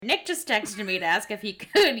Nick just texted me to ask if he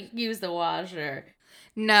could use the washer.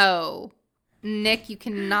 No. Nick, you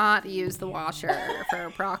cannot use the washer for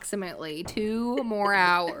approximately 2 more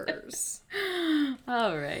hours.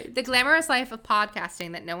 All right. The glamorous life of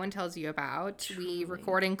podcasting that no one tells you about. Truly. We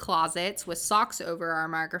record in closets with socks over our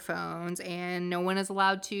microphones, and no one is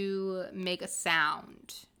allowed to make a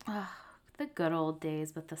sound. The good old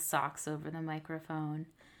days with the socks over the microphone.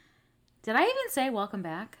 Did I even say welcome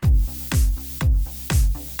back?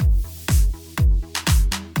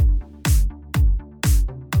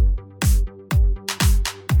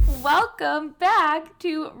 Welcome back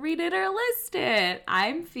to Read It or List It.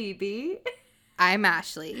 I'm Phoebe. I'm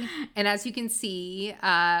Ashley. And as you can see,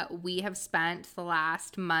 we have spent the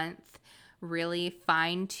last month really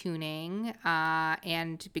fine-tuning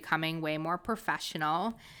and becoming way more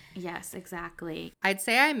professional. Yes, exactly. I'd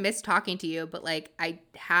say I miss talking to you, but like I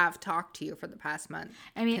have talked to you for the past month.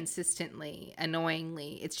 I mean, consistently,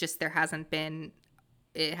 annoyingly. It's just it hasn't been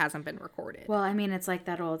recorded. Well, I mean, it's like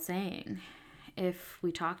that old saying. If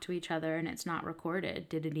we talk to each other and it's not recorded,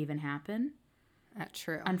 did it even happen? That's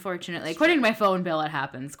true. Unfortunately, according to my phone bill, it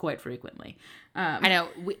happens quite frequently. I know.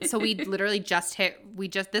 So we literally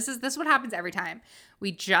this is what happens every time.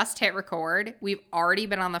 We just hit record. We've already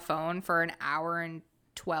been on the phone for an hour and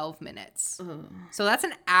 12 minutes. Ugh. So that's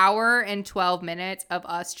an hour and 12 minutes of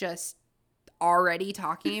us just already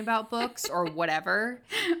talking about books or whatever.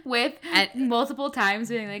 With multiple times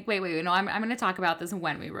being like, wait, no, I'm going to talk about this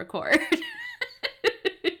when we record.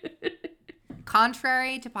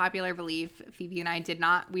 Contrary to popular belief, Phoebe and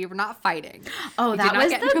I we were not fighting. Oh, that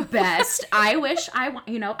was the best. I wish I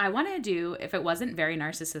want to do, if it wasn't very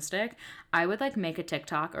narcissistic, I would like make a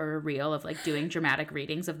TikTok or a reel of like doing dramatic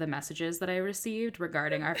readings of the messages that I received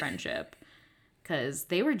regarding our friendship. Because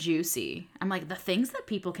they were juicy. I'm like, the things that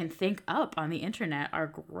people can think up on the internet are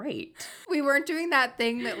great. We weren't doing that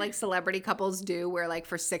thing that like celebrity couples do where like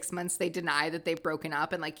for 6 months they deny that they've broken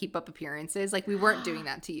up and like keep up appearances. Like we weren't doing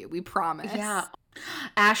that to you. We promise. Yeah.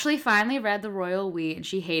 Ashley finally read The Royal We and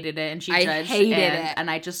she hated it and she judged it. And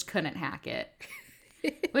I just couldn't hack it.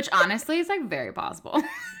 Which honestly is like very possible.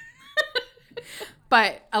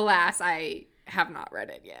 But alas, I have not read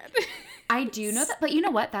it yet. I do know that, but you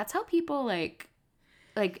know what? That's how people like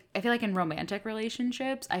I feel like in romantic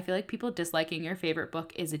relationships, I feel like people disliking your favorite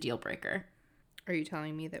book is a deal breaker. Are you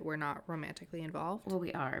telling me that we're not romantically involved? Well,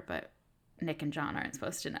 we are, but Nick and John aren't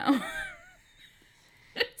supposed to know.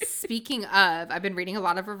 Speaking of, I've been reading a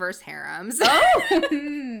lot of reverse harems. Oh,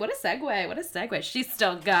 what a segue. She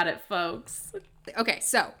still got it, folks. Okay,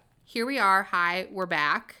 so here we are. Hi, we're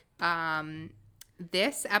back.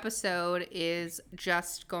 This episode is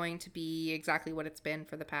just going to be exactly what it's been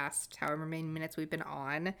for the past however many minutes we've been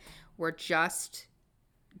on. We're just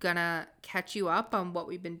gonna catch you up on what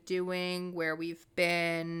we've been doing, where we've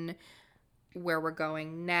been, where we're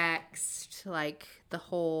going next, like the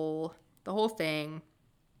whole thing.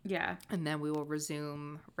 Yeah. And then we will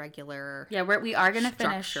resume regular. Yeah, we are going to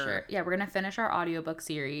finish. Structure. Yeah, we're going to finish our audiobook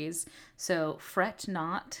series. So fret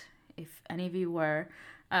not if any of you were.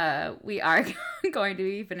 We are going to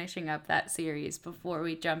be finishing up that series before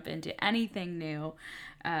we jump into anything new.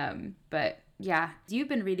 But yeah, you've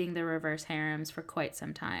been reading the reverse harems for quite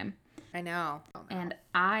some time. I know. And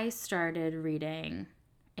I started reading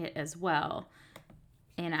it as well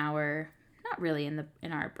in our, not really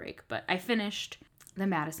in our break, but I finished the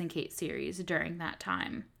Madison Kate series during that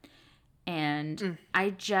time. And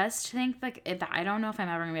I just think like, I don't know if I'm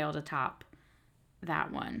ever going to be able to top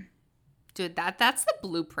that one. Dude, that's the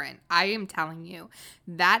blueprint. I am telling you.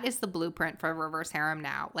 That is the blueprint for reverse harem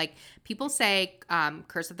now. Like, people say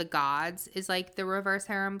Curse of the Gods is, like, the reverse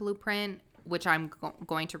harem blueprint, which I'm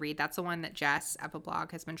going to read. That's the one that Jess at the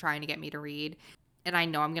blog has been trying to get me to read. And I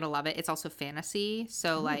know I'm going to love it. It's also fantasy.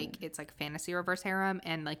 So, like, it's, like, fantasy reverse harem.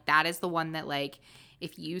 And, like, that is the one that, like,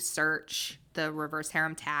 if you search the reverse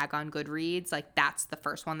harem tag on Goodreads, like, that's the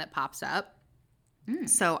first one that pops up.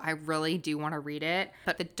 So I really do want to read it.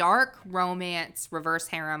 But the dark romance reverse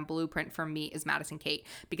harem blueprint for me is Madison Kate,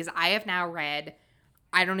 because I have now read,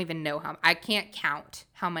 I don't even know I can't count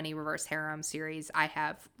how many reverse harem series I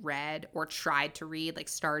have read or tried to read, like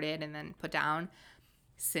started and then put down.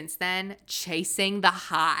 Since then, chasing the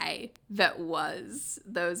high that was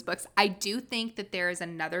those books. I do think that there is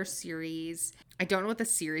another series. I don't know what the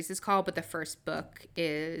series is called, but the first book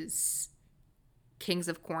is Kings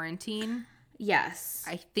of Quarantine. Yes.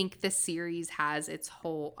 I think the series has a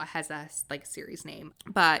like series name.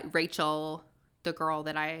 But Rachel, the girl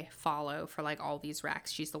that I follow for like all these recs,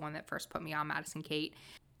 she's the one that first put me on Madison Kate.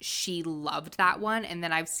 she loved that one, and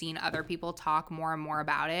then I've seen other people talk more and more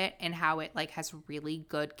about it and how it like has really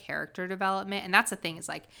good character development. And that's the thing, is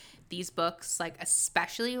like these books, like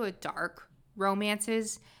especially with dark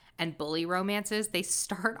romances and bully romances, they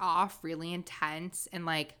start off really intense and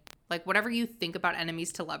like whatever you think about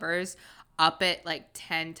enemies to lovers, up it like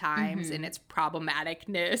 10 times in its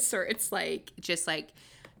problematicness, or it's like just like,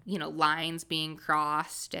 you know, lines being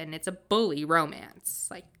crossed, and it's a bully romance.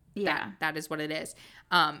 Like that is what it is.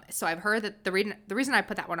 So I've heard that the reason I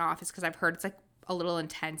put that one off is because I've heard it's like a little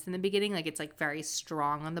intense in the beginning. Like it's like very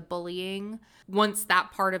strong on the bullying. Once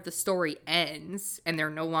that part of the story ends and they're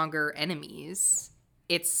no longer enemies,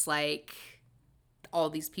 it's like all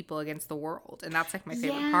these people against the world. And that's like my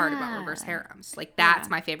favorite part about reverse harems. Like that's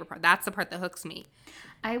my favorite part. That's the part that hooks me.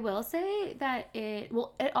 I will say that it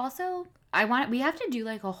also, we have to do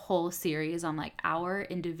like a whole series on like our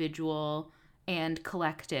individual and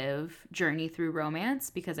collective journey through romance,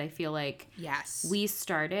 because I feel like we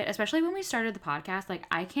started, especially when we started the podcast, like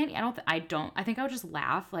I think I would just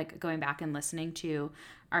laugh like going back and listening to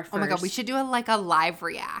our first. Oh my God, we should do a live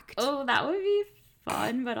react. Oh, that would be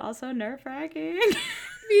fun, but also nerve-wracking.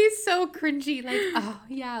 Be so cringy. Like, oh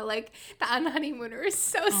yeah, like the Unhoneymooner is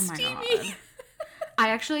so steamy.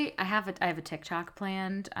 I have a TikTok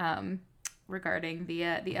planned regarding the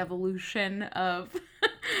evolution of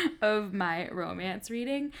my romance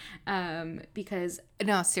reading, because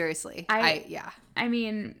no, seriously, I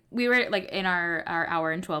mean, we were like in our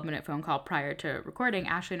hour and 12-minute phone call prior to recording,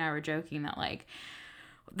 Ashley and I were joking that like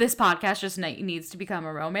this podcast just needs to become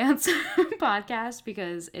a romance podcast,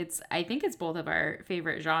 because I think it's both of our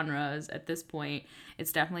favorite genres at this point.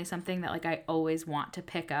 It's definitely something that like I always want to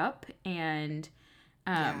pick up, and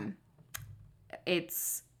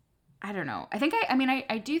it's, I don't know.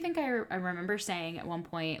 I do think I remember saying at one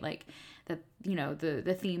point like that, you know,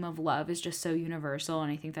 the theme of love is just so universal,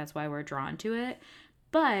 and I think that's why we're drawn to it.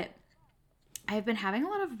 But I've been having a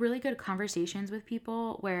lot of really good conversations with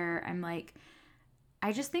people where I'm like,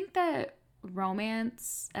 I just think that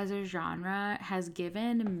romance as a genre has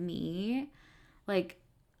given me like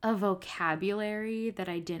a vocabulary that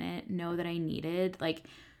I didn't know that I needed, like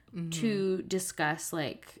to discuss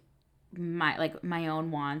like my own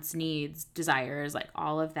wants, needs, desires, like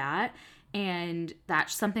all of that. And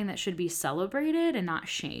that's something that should be celebrated and not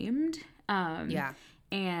shamed.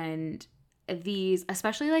 And these,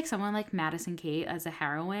 especially like someone like Madison Kate as a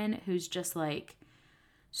heroine, who's just like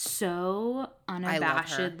so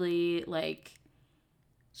unabashedly like,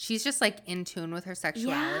 she's just like in tune with her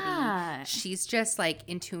sexuality. She's just like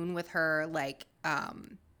in tune with her like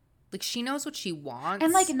she knows what she wants,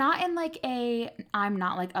 and like not in like a I'm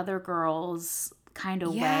not like other girls kind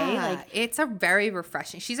of way. Like it's a very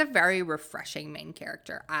refreshing. She's a very refreshing main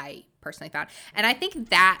character, I personally found, and I think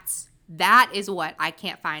that is what I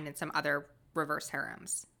can't find in some other reverse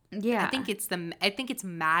harems. I think it's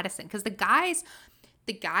Madison, because the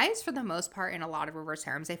guys for the most part in a lot of reverse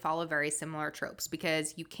harems, they follow very similar tropes,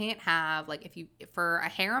 because you can't have like, for a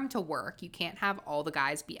harem to work, you can't have all the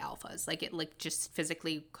guys be alphas. Like it like just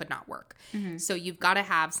physically could not work. So you've got to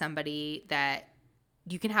have somebody that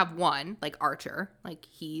you can have one, like Archer, like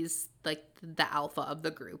he's like the alpha of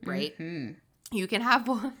the group, right? You can have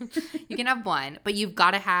one, but you've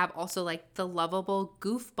got to have also like the lovable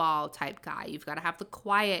goofball type guy. You've got to have the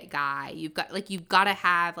quiet guy. You've got to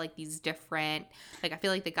have like these different, like I feel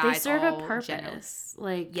like the guys they serve a purpose.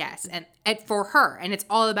 Like yes, and for her, and it's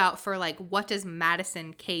all about for like, what does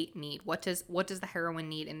Madison Kate need? What does the heroine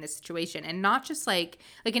need in this situation? And not just like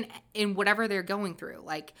in whatever they're going through,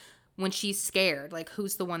 like when she's scared, like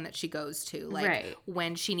who's the one that she goes to? Like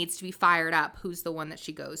when she needs to be fired up, who's the one that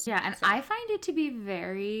she goes to? Yeah, and I find it to be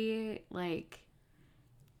very like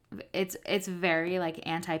it's very like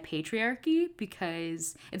anti-patriarchy,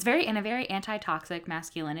 because it's very in a very anti-toxic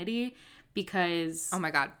masculinity, because oh my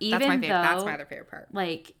God, that's my other favorite part.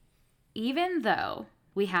 Like even though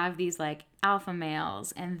we have these like alpha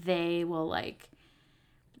males and they will like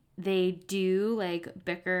they do like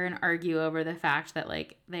bicker and argue over the fact that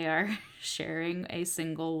like they are sharing a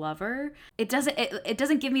single lover. It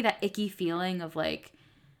doesn't give me that icky feeling of like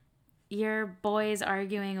your boys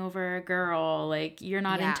arguing over a girl, like you're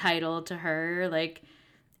not entitled to her, like,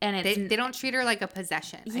 and it's they don't treat her like a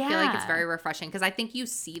possession. I feel like it's very refreshing, because I think you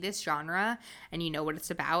see this genre and you know what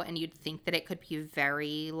it's about, and you'd think that it could be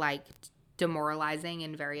very like demoralizing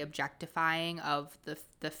and very objectifying of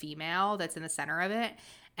the female that's in the center of it.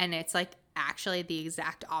 And it's like actually the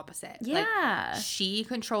exact opposite. Yeah. Like, she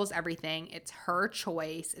controls everything. It's her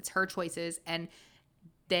choice. It's her choices. And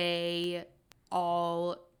they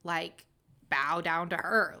all like bow down to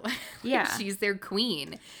her. Yeah. She's their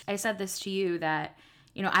queen. I said this to you that,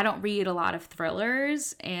 I don't read a lot of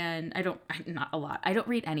thrillers, and not a lot. I don't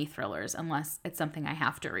read any thrillers unless it's something I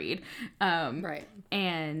have to read. Right.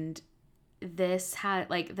 And this had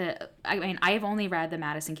I've only read the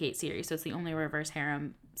Madison Kate series, so it's the only reverse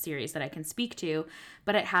harem series that I can speak to,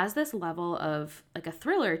 but it has this level of like a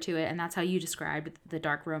thriller to it, and that's how you described the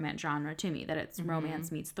dark romance genre to me, that it's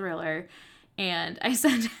romance meets thriller. And I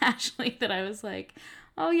said to Ashley that I was like,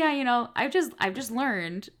 oh yeah, I've just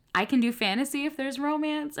learned I can do fantasy if there's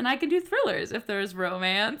romance, and I can do thrillers if there's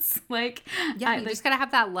romance. Like, yeah, you just gotta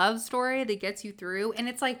have that love story that gets you through. And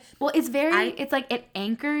it's like, well, it's like it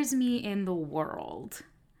anchors me in the world,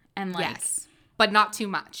 and like, yes, but not too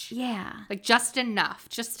much. Yeah, like just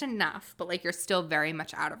enough, but like you're still very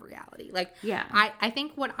much out of reality. Like, yeah, I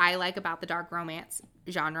think what I like about the dark romance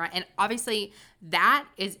genre, and obviously that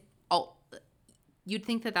is you'd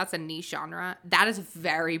think that that's a niche genre. That is a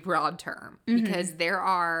very broad term, because there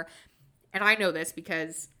are, and I know this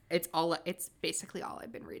because it's basically all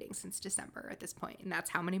I've been reading since December at this point. And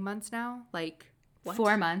that's how many months now? Like, what?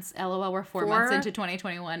 4 months. LOL, we're 4 months into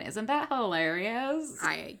 2021. Isn't that hilarious?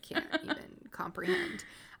 I can't even comprehend.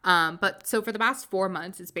 But so for the past 4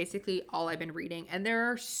 months, it's basically all I've been reading. And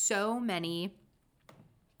there are so many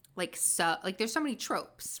there's so many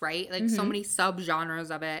tropes, right? Like so many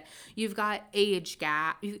subgenres of it. You've got age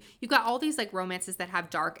gap. You've got all these like romances that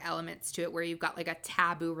have dark elements to it, where you've got like a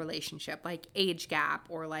taboo relationship, like age gap,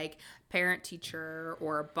 or like parent teacher,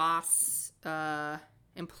 or boss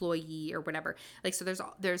employee, or whatever. Like, so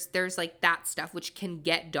there's like that stuff which can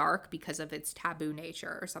get dark because of its taboo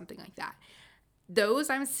nature or something like that.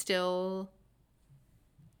 Those I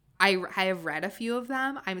have read a few of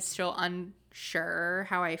them. I'm still unsure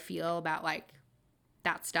how I feel about like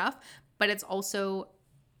that stuff, but it's also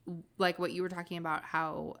like what you were talking about,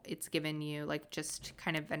 how it's given you like just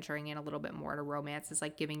kind of venturing in a little bit more to romance is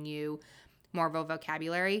like giving you more of a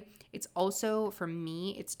vocabulary. It's also, for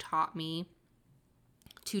me, it's taught me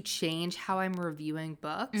to change how I'm reviewing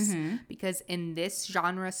books, because in this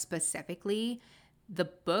genre specifically, the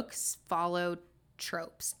books follow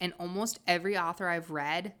tropes, and almost every author I've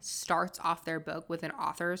read starts off their book with an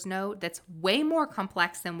author's note that's way more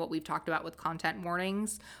complex than what we've talked about with content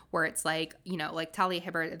warnings, where it's like, like Talia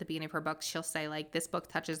Hibbert at the beginning of her books, she'll say like, this book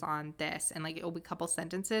touches on this, and like it'll be a couple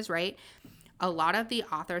sentences, right? A lot of the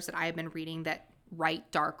authors that I've been reading that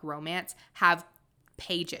write dark romance have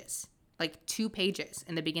pages, like 2 pages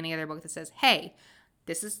in the beginning of their book that says, hey,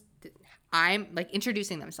 I'm like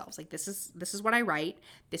introducing themselves. Like, this is what I write.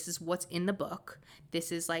 This is what's in the book.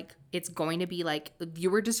 This is like, it's going to be like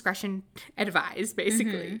viewer discretion advised,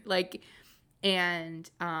 basically. Like, and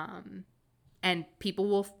people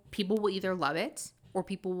will either love it, or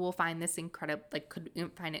people will find this incredible, like could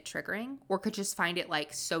find it triggering, or could just find it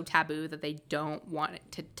like so taboo that they don't want it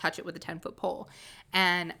to touch it with a 10-foot pole.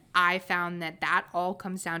 And I found that all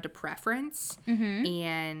comes down to preference.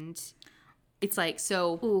 And it's like,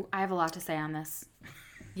 so. Ooh, I have a lot to say on this.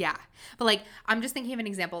 Yeah. But like, I'm just thinking of an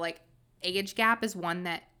example, like age gap is one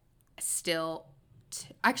that still,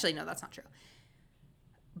 actually, no, that's not true.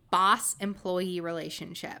 Boss employee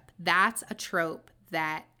relationship. That's a trope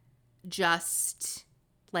that just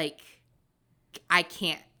like, I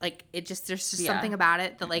can't, like, it just, there's just something about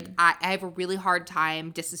it that like, I have a really hard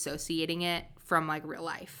time disassociating it from like real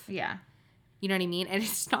life. Yeah. You know what I mean? And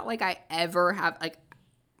it's not like I ever have, like,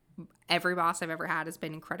 every boss I've ever had has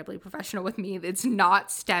been incredibly professional with me. It's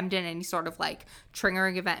not stemmed in any sort of like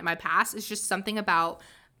triggering event in my past. It's just something about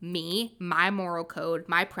me, my moral code,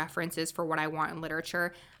 my preferences for what I want in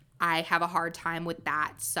literature. I have a hard time with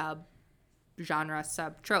that sub-genre,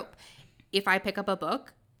 sub-trope. If I pick up a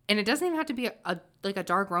book, and it doesn't even have to be a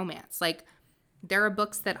dark romance. Like, there are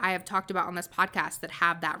books that I have talked about on this podcast that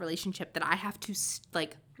have that relationship that I have to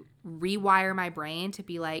like rewire my brain to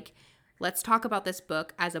be like, let's talk about this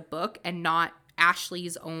book as a book and not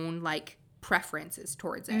Ashley's own like preferences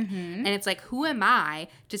towards it. And it's like, who am I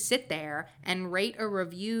to sit there and rate or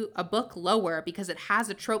review a book lower because it has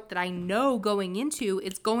a trope that I know going into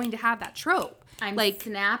it's going to have that trope. I'm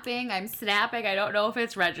snapping. I don't know if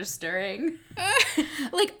it's registering.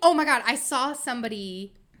 Like, oh my God, I saw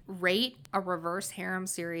somebody rate a reverse harem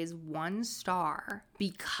series 1 star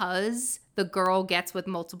because the girl gets with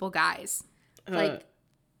multiple guys. Like,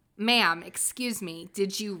 ma'am, excuse me,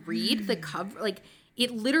 did you read the cover? Like,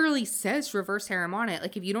 it literally says reverse harem on it.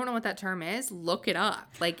 Like, if you don't know what that term is, look it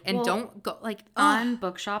up. Like, and don't go, like, on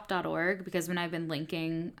bookshop.org, because when I've been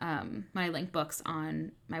linking, when I link books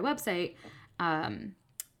on my website, when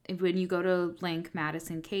you go to link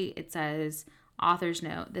Madison Kate, it says, author's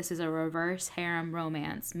note, this is a reverse harem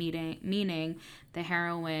romance, meaning the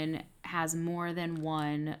heroine has more than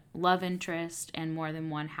one love interest and more than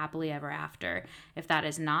one happily ever after. If that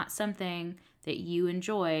is not something that you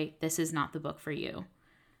enjoy, this is not the book for you.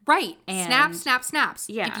 Right. And Snaps.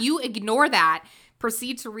 Yeah. If you ignore that,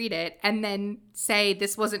 proceed to read it, and then say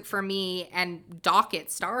this wasn't for me and dock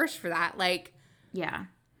it stars for that, like, yeah.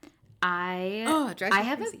 it drives me I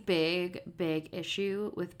have crazy. a big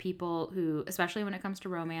issue with people who, especially when it comes to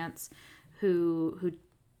romance, who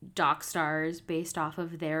dock stars based off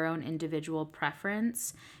of their own individual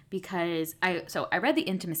preference. Because I read The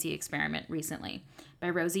Intimacy Experiment recently by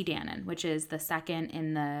Rosie Danan, which is the second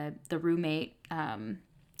in the Roommate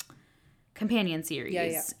companion series.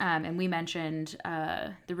 Yeah. And we mentioned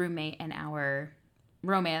The Roommate in our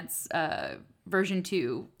romance version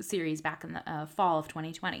 2 series back in the fall of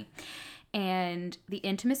 2020. And The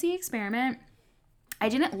Intimacy Experiment, I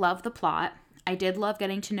didn't love the plot. I did love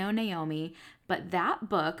getting to know Naomi, but that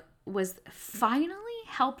book was finally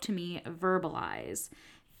helped me verbalize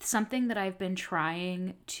something that I've been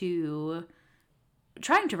trying to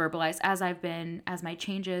verbalize as my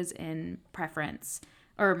changes in preference,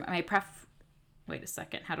 or my wait a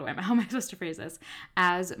second, how am I supposed to phrase this?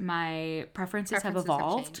 As my preferences have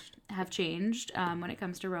evolved, have changed when it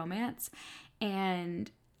comes to romance.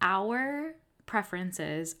 And our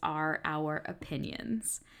preferences are our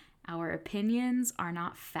opinions. Our opinions are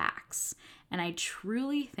not facts. And I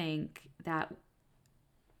truly think that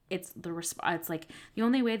it's like the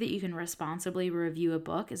only way that you can responsibly review a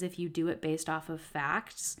book is if you do it based off of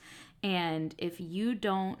facts. And if you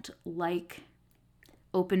don't like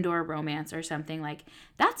open door romance or something, like,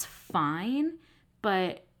 that's fine,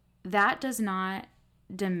 but that does not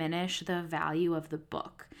diminish the value of the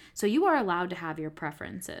book. So you are allowed to have your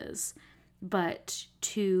preferences, but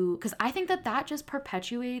because I think that just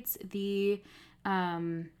perpetuates the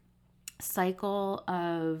cycle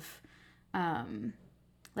of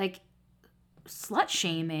like slut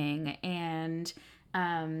shaming and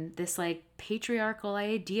this like patriarchal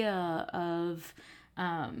idea of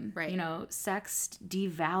Right. Sex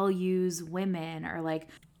devalues women, or like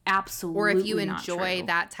absolutely. Or if you not enjoy true.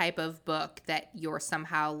 that type of book, that you're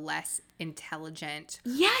somehow less intelligent.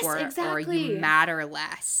 Yes, exactly. Or you matter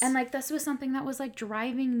less. And like this was something that was like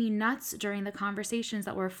driving me nuts during the conversations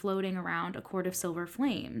that were floating around A Court of Silver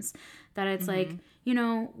Flames. That it's like,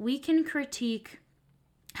 we can critique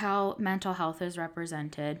how mental health is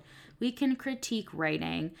represented. We can critique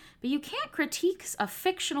writing, but you can't critique a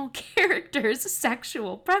fictional character's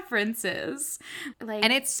sexual preferences. Like,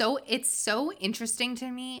 And it's so interesting to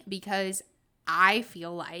me, because I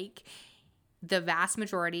feel like the vast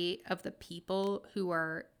majority of the people who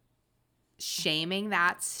are shaming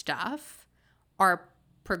that stuff are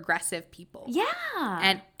progressive people.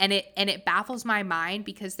 yeah. And it baffles my mind,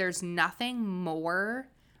 because there's nothing more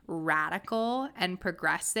radical and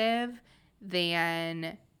progressive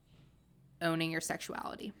than owning your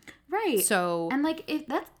sexuality. Right. So, and like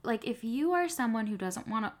if you are someone who doesn't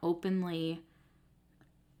want to openly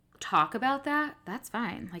talk about that, that's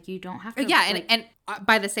fine. Like, you don't have to. yeah, and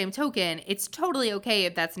by the same token, it's totally okay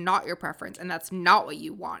if that's not your preference and that's not what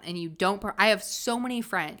you want, and you don't. I have so many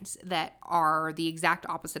friends that are the exact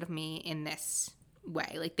opposite of me in this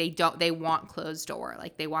way. Like, they want closed door,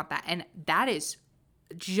 like they want that, and that is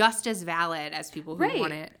just as valid as people who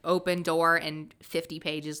want it open door and 50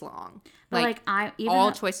 pages long. But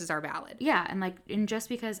all choices are valid. Yeah, and just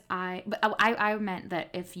because I meant that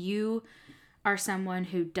if you are someone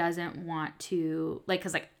who doesn't want to, like,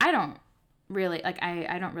 because like I don't really like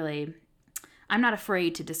I'm not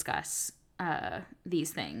afraid to discuss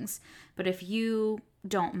these things, but if you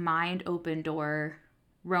don't mind open door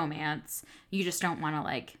romance, you just don't want to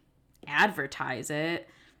like advertise it,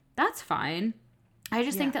 that's fine. I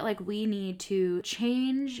just think that like we need to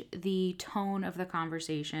change the tone of the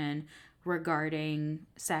conversation regarding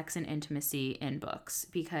sex and intimacy in books,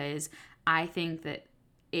 because I think that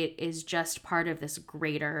it is just part of this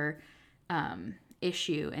greater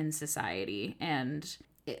issue in society. And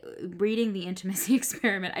reading The Intimacy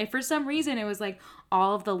Experiment, for some reason it was like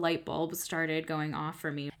all of the light bulbs started going off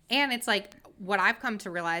for me. And it's like, what I've come to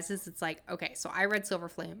realize is, it's like, okay, so I read Silver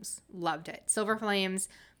Flames, loved it. Silver Flames,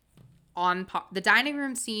 the dining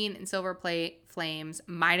room scene in Silver Flames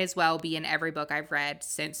might as well be in every book I've read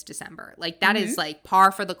since December. Like, that is like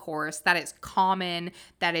par for the course. That is common.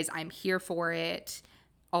 That is, I'm here for it.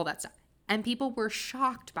 All that stuff. And people were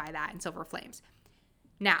shocked by that in Silver Flames.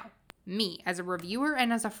 Now, me as a reviewer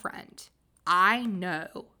and as a friend, I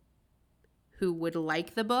know who would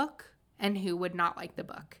like the book and who would not like the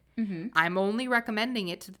book. Mm-hmm. I'm only recommending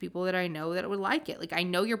it to the people that I know that would like it. Like, I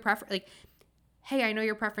know your preference. Like, hey, I know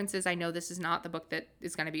your preferences. I know this is not the book that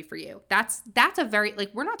is going to be for you. That's a very, like,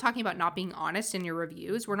 we're not talking about not being honest in your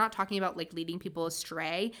reviews. We're not talking about like leading people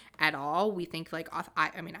astray at all. We think like,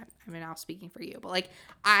 I mean, I'm speaking for you, but like,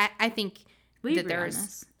 I think We that agree on there's,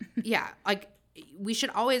 this. yeah, like we should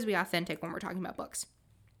always be authentic when we're talking about books.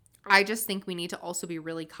 I just think we need to also be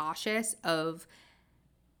really cautious of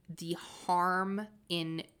the harm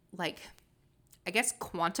in, like, I guess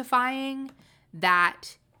quantifying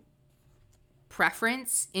that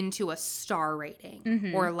preference into a star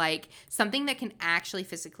rating or like something that can actually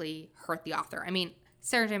physically hurt the author. I mean,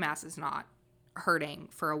 Sarah J. Maas is not hurting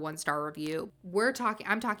for a 1-star review.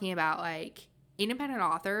 I'm talking about like independent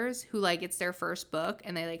authors who like it's their first book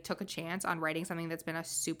and they like took a chance on writing something that's been a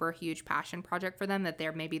super huge passion project for them, that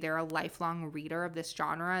they're a lifelong reader of this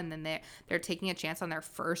genre, and then they're taking a chance on their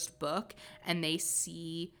first book and they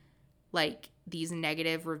see like these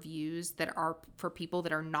negative reviews that are for people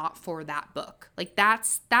that are not for that book. Like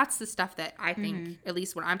that's the stuff that I think, at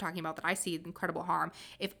least when I'm talking about, that I see incredible harm.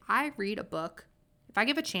 If I read a book, if I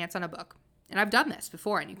give a chance on a book, and I've done this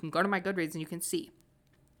before, and you can go to my Goodreads and you can see,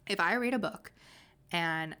 if I read a book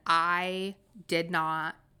and I did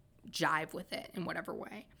not jive with it in whatever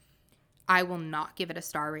way, I will not give it a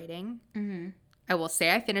star rating. I will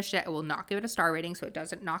say I finished it. I will not give it a star rating so it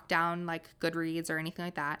doesn't knock down like Goodreads or anything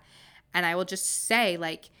like that. And I will just say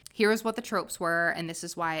like, here's what the tropes were, and this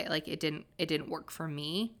is why like it didn't work for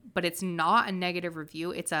me. But it's not a negative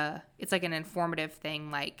review. It's like an informative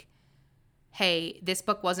thing. Like, hey, this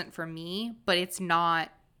book wasn't for me, but it's not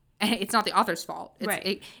the author's fault.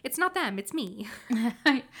 It's not them. It's me.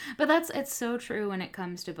 But it's so true when it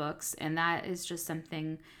comes to books, and that is just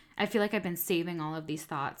something I feel like I've been saving all of these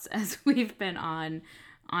thoughts as we've been on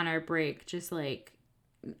our break, just like.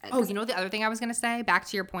 Oh, you know the other thing I was gonna say, back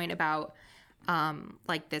to your point about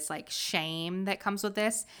like this like shame that comes with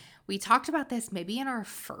this. We talked about this maybe in our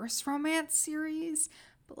first romance series,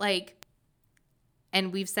 but like,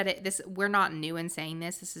 and we've said it, this, we're not new in saying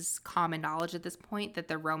this. This is common knowledge at this point, that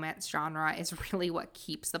the romance genre is really what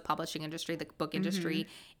keeps the publishing industry, the book industry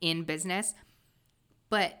in business.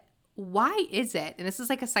 But why is it? And this is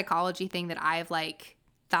like a psychology thing that I've like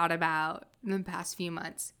thought about in the past few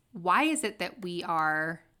months. Why is it that we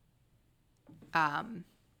are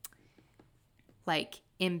like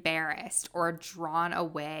embarrassed or drawn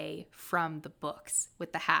away from the books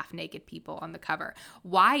with the half-naked people on the cover?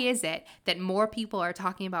 Why is it that more people are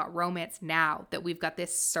talking about romance now that we've got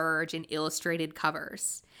this surge in illustrated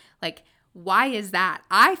covers? Like, why is that?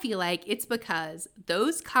 I feel like it's because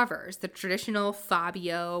those covers, the traditional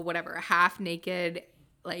Fabio, whatever, half-naked,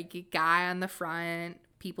 like guy on the front,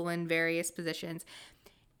 people in various positions,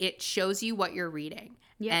 it shows you what you're reading.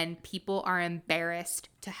 Yep. And people are embarrassed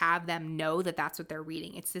to have them know that that's what they're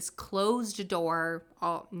reading. It's this closed door,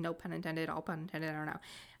 all, no pun intended, all pun intended, I don't know,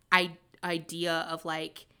 idea of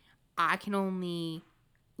like, I can only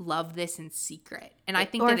love this in secret. And I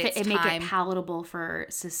think that it's time. Make it palatable for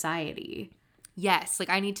society. Yes. Like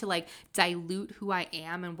I need to like dilute who I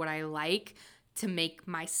am and what I like to make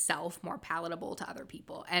myself more palatable to other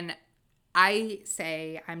people. And I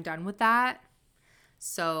say I'm done with that.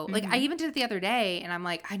 So, like, I even did it the other day, and I'm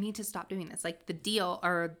like, I need to stop doing this. Like, the Deal,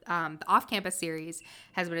 or the Off-Campus series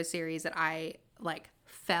has been a series that I, like,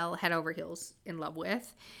 fell head over heels in love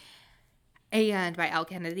with, and by Elle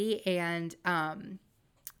Kennedy. And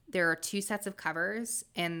there are 2 sets of covers,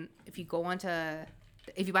 and if you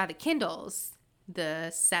buy the Kindles, the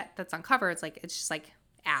set that's on cover, it's just, like,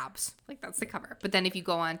 abs. Like, that's the cover. But then if you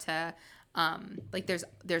go on to, like,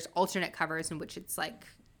 there's alternate covers in which it's, like,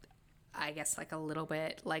 I guess like a little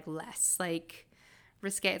bit like less like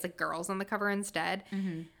risque. It's like girls on the cover instead.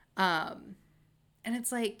 And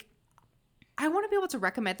it's like, I want to be able to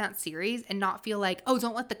recommend that series and not feel like, oh,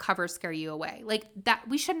 don't let the cover scare you away. Like that,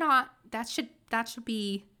 we should not, that should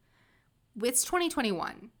be, it's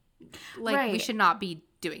 2021. Like right. We should not be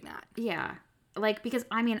doing that. Yeah. Like, because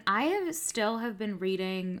I mean, I have been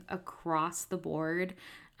reading across the board,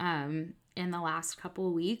 in the last couple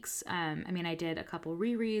of weeks. I mean, I did a couple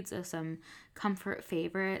rereads of some comfort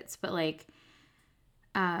favorites, but like,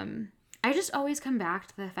 I just always come back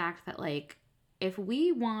to the fact that like, if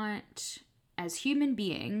we want, as human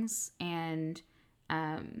beings and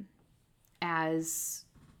as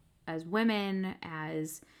women,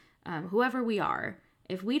 as whoever we are,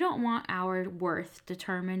 if we don't want our worth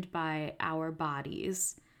determined by our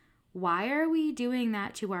bodies, why are we doing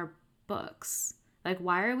that to our books? Like,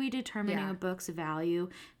 why are we determining a book's value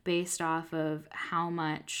based off of how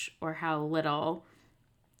much or how little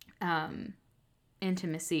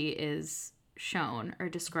intimacy is shown or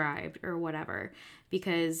described or whatever?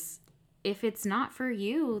 Because if it's not for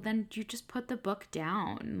you, then you just put the book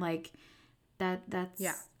down. Like that's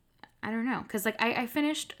Yeah. I don't know, because like I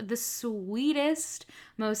finished the sweetest,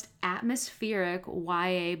 most atmospheric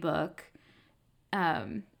YA book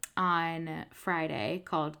on Friday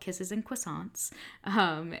called Kisses and Croissants,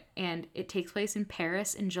 and it takes place in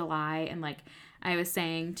Paris in July. And like I was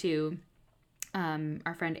saying to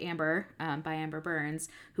our friend Amber, by Amber Burns,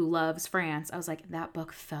 who loves France, I was like, that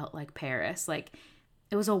book felt like Paris. Like,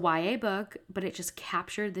 it was a YA book, but it just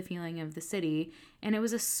captured the feeling of the city. And it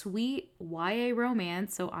was a sweet YA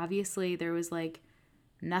romance. So obviously there was like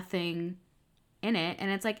nothing in it.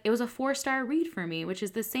 And it's like, it was a 4-star read for me, which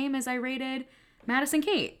is the same as I rated Madison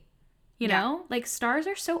Kate. You know, like stars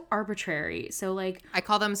are so arbitrary. So like, I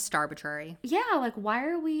call them starbitrary. yeah, like why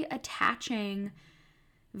are we attaching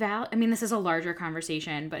I mean, this is a larger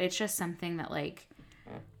conversation, but it's just something that like,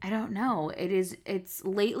 I don't know. It's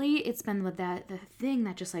lately it's been with the thing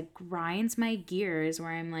that just like grinds my gears,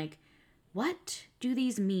 where I'm like, what do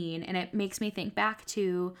these mean? And it makes me think back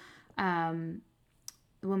to when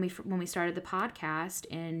we started the podcast,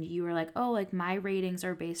 and you were like, oh, like my ratings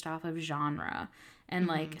are based off of genre. And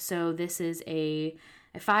like, so this is a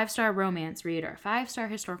 5-star romance read or a 5-star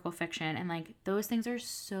historical fiction, and like those things are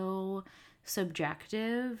so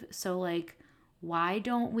subjective. So like, why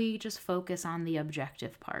don't we just focus on the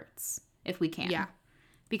objective parts if we can? Yeah.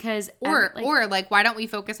 Because or why don't we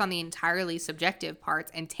focus on the entirely subjective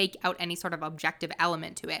parts and take out any sort of objective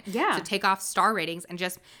element to it? Yeah. So take off star ratings and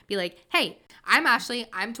just be like, hey, I'm Ashley.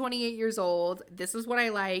 I'm 28 years old. This is what I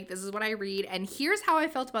like. This is what I read. And here's how I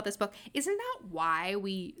felt about this book. Isn't that why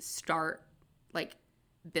we start like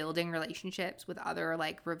building relationships with other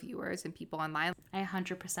like reviewers and people online? I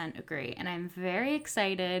 100% agree. And I'm very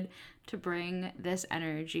excited to bring this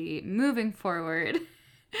energy moving forward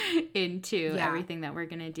into everything that we're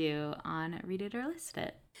going to do on Read It or List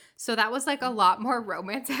It. So that was like a lot more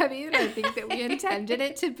romance heavy than I think that we intended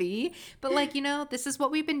it to be. But like, you know, this is what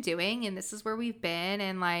we've been doing and this is where we've been.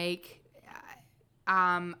 And like,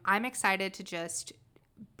 I'm excited to just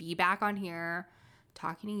be back on here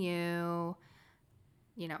talking to you,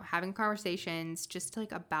 you know, having conversations just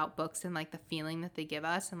like about books and like the feeling that they give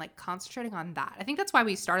us and like concentrating on that. I think that's why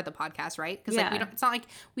we started the podcast, right? Because like it's not like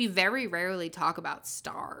we very rarely talk about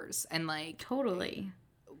stars and like totally.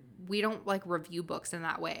 We don't like review books in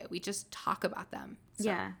that way. We just talk about them. So.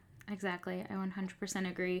 Yeah, exactly. I 100%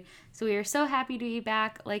 agree. So we are so happy to be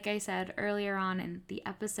back. Like I said earlier on in the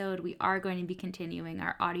episode, we are going to be continuing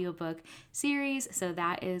our audiobook series. So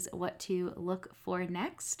that is what to look for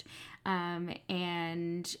next.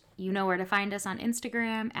 And you know where to find us on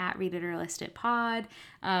Instagram at Read It or List It Pod.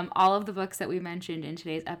 All of the books that we mentioned in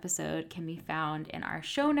today's episode can be found in our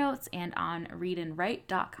show notes and on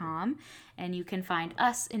readandwrite.com. And you can find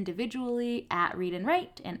us individually at Read and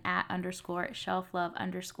Write and at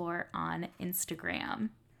 _shelflove_ on Instagram.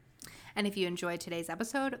 And if you enjoyed today's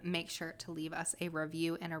episode, make sure to leave us a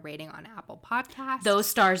review and a rating on Apple Podcasts. Those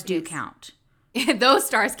stars do count. Those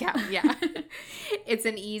stars count, yeah. It's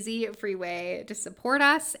an easy, free way to support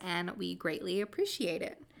us, and we greatly appreciate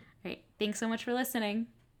it. Right. Thanks so much for listening.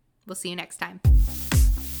 We'll see you next time.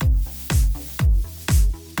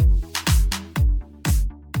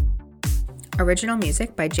 Original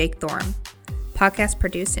music by Jake Thorne. Podcast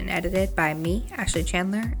produced and edited by me, Ashley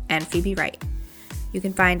Chandler, and Phoebe Wright. You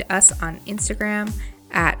can find us on Instagram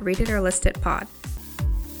at Read It or List It Pod.